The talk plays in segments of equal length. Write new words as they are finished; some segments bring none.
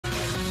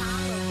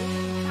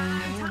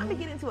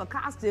into a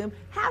costume,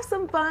 have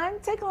some fun,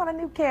 take on a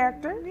new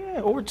character.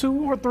 Yeah, or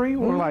 2 or 3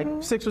 or like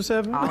 6 or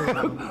 7.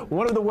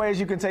 One of the ways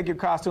you can take your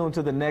costume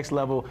to the next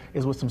level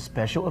is with some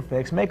special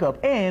effects makeup.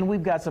 And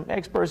we've got some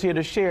experts here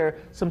to share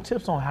some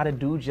tips on how to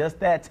do just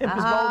that.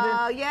 Tempest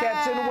Golden,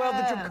 Captain Well,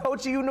 the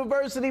Tricoci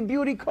University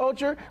Beauty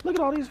Culture. Look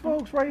at all these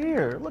folks right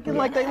here, looking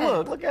like they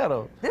look. Look at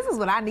them. This is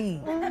what I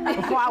need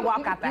before I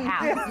walk out the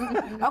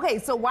house. Okay,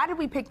 so why did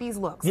we pick these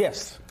looks?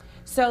 Yes.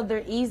 So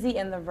they're easy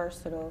and they're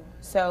versatile.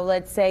 So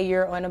let's say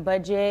you're on a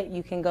budget,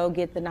 you can go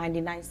get the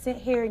 99-cent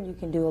hair and you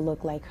can do a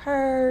look like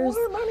hers.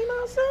 What,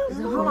 99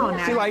 cents? Hold on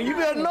now. She's like, you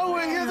better know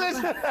it.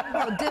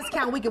 A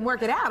discount, we can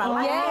work it out. I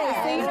like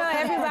that. So you know,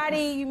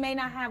 everybody, you may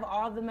not have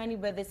all the money,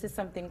 but this is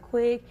something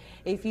quick.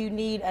 If you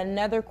need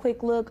another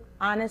quick look,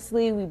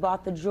 honestly, we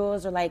bought the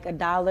jewels are like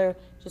 $1.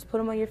 Just put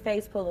them on your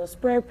face, put a little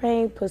spray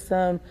paint, put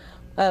some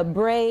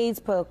braids,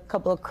 put a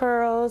couple of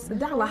curls.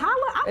 Dollar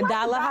holla? I like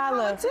Dollar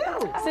holla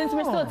too. Since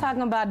we're still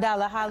talking about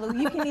dollar holla,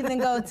 you can even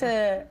go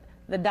to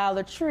the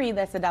Dollar Tree,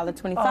 that's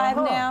 $1.25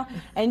 now,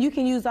 and you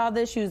can use all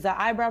this, use the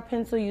eyebrow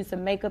pencil, use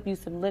some makeup, use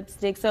some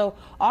lipstick. So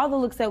all the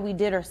looks that we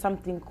did are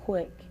something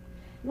quick.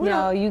 You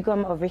know, you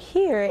come over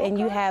here and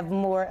you have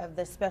more of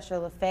the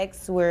special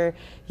effects where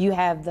you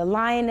have the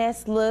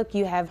lioness look,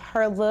 you have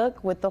her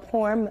look with the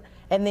horn,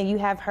 and then you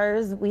have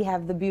hers, we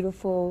have the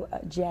beautiful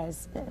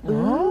Jasmine.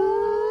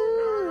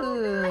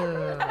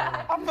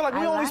 I feel like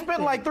we only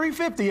spent like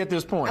 $350 at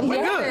this point.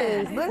 We're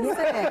good.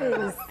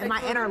 Listen. And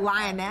my inner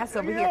lioness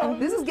over here.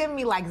 This is giving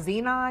me like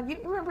Xenon. You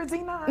remember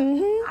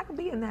Xenon? I could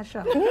be in that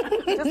show.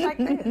 Just like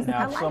this.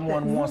 Now, if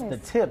someone wants the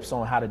tips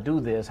on how to do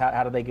this,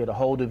 how do they get a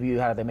hold of you?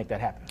 How do they make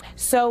that happen?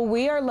 So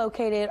we are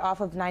located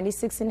off of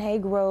 96 and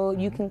Hague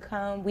Road. You can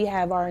come. We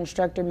have our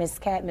instructor, Miss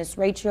Kat, Miss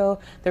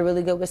Rachel. They're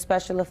really good with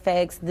special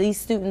effects. These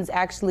students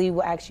will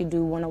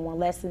do one-on-one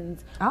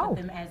lessons with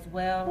them as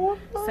well.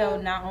 So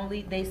not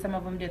only some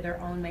of them did their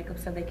own makeup,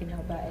 so they can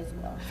help out as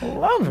well.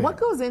 Love it. What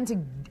goes into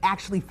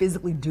actually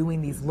physically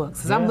doing these looks?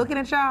 Because I'm looking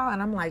at y'all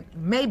and I'm like,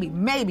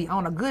 maybe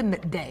on a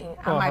good day,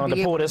 I might be able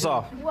to pull this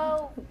off.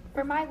 Well,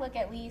 for my look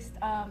at least,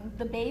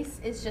 the base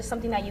is just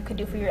something that you could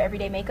do for your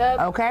everyday makeup.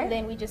 Okay. And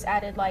then we just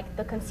added like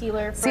the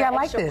concealer for See, I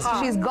like extra this.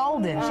 pop. She's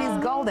golden.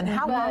 She's golden.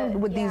 How long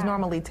would these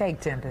normally take,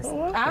 Tempest?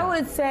 I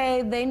would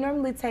say they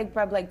normally take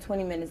probably like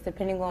 20 minutes,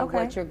 depending on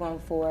what you're going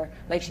for.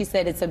 Like she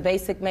said, it's a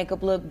basic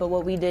makeup look, but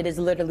what we did is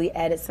literally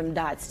added some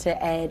dots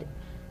to add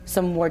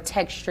some more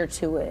texture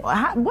to it.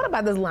 What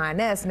about this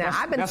lioness now?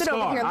 I've been sitting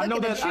over here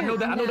looking at you.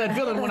 I know that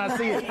villain when I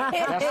see it.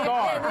 That's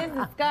Scar. This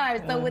is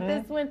Scar. So with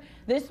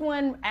this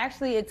one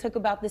actually it took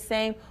about the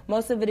same.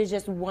 Most of it is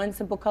just one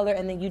simple color,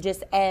 and then you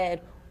just add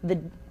the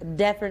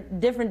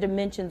different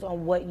dimensions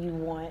on what you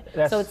want.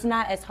 So it's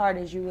not as hard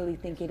as you really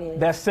think it is.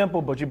 That's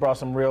simple, but you brought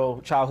some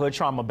real childhood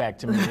trauma back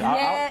to me.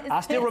 Yes.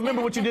 I still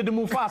remember what you did to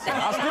Mufasa.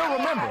 I still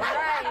remember.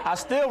 I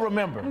still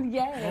remember.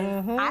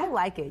 Yes. I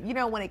like it. You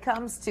know, when it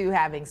comes to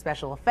having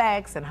special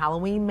effects and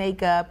Halloween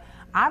makeup,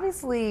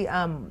 obviously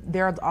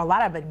there are a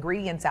lot of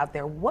ingredients out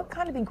there. What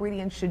kind of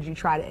ingredients should you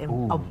try to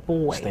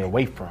avoid? Stay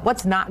away from.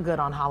 What's not good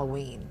on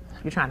Halloween?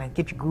 You're trying to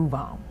get your groove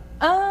on.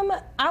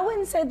 I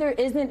wouldn't say there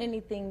isn't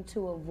anything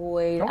to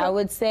avoid. I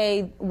would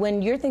say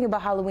when you're thinking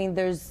about Halloween,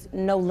 there's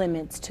no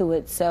limits to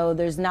it. So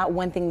there's not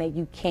one thing that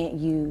you can't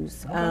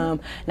use. Now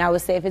I would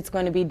say if it's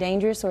going to be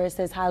dangerous or it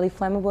says highly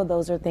flammable,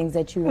 those are things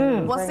that you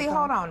Well, see,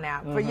 hold on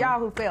now. For y'all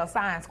who fail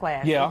science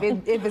class,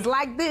 if it's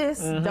like this,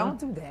 don't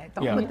do that.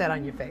 Don't put that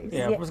on your face.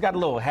 Yeah, it's got a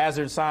little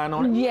hazard sign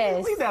on it.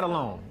 Yes. Leave that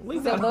alone.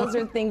 Those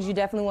are things you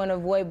definitely want to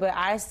avoid. But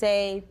I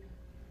say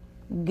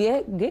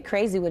get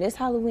crazy with it. It's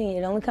Halloween.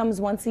 It only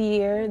comes once a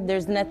year.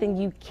 There's nothing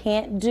you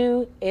can't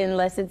do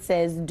unless it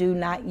says do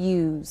not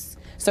use.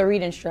 So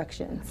read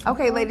instructions.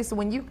 Okay, ladies, so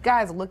when you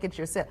guys look at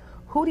yourself,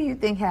 who do you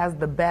think has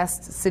the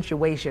best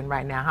situation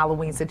right now,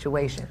 Halloween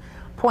situation?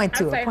 Point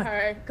to it. I'd say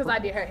her, because I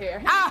did her hair.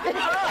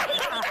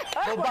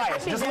 No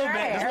bias. Just a little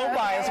bit. Just a little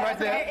bias right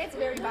there. It's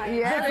very biased.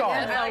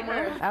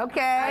 Yeah.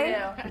 Okay.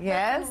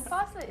 Yes.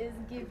 Mufasa is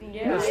giving.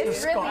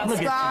 It's really Look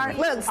Scar. at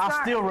you. Look, Scar.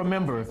 I still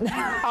remember.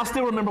 I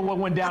still remember what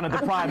went down at the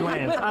Pride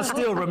Lands. I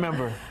still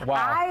remember.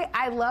 Wow.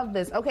 I love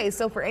this. Okay,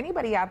 so for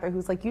anybody out there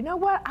who's like, you know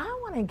what, I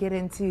want to get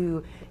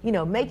into,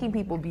 making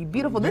people be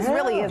beautiful. This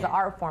really is an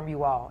art form,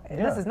 you all.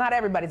 This is not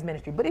everybody's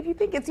ministry, but if you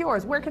think it's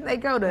yours, where can they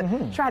go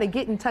to try to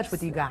get in touch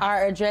with you guys?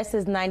 Our address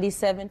is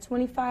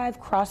 9725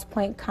 Cross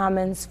Point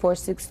Commons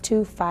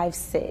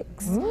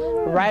 46256.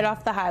 Right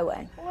off the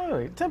highway.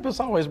 Tempest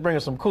always bringing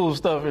some cool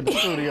stuff in the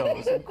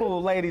studio. Some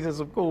cool ladies and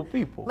some cool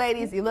people.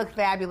 Ladies, you look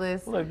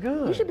fabulous. Look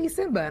good. You should be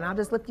Simba and I'll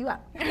just lift you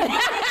up.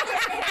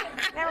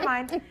 Never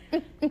mind.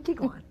 Keep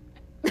going.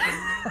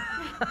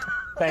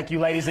 Thank you,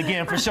 ladies,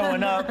 again for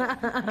showing up.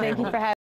 Thank you for having me.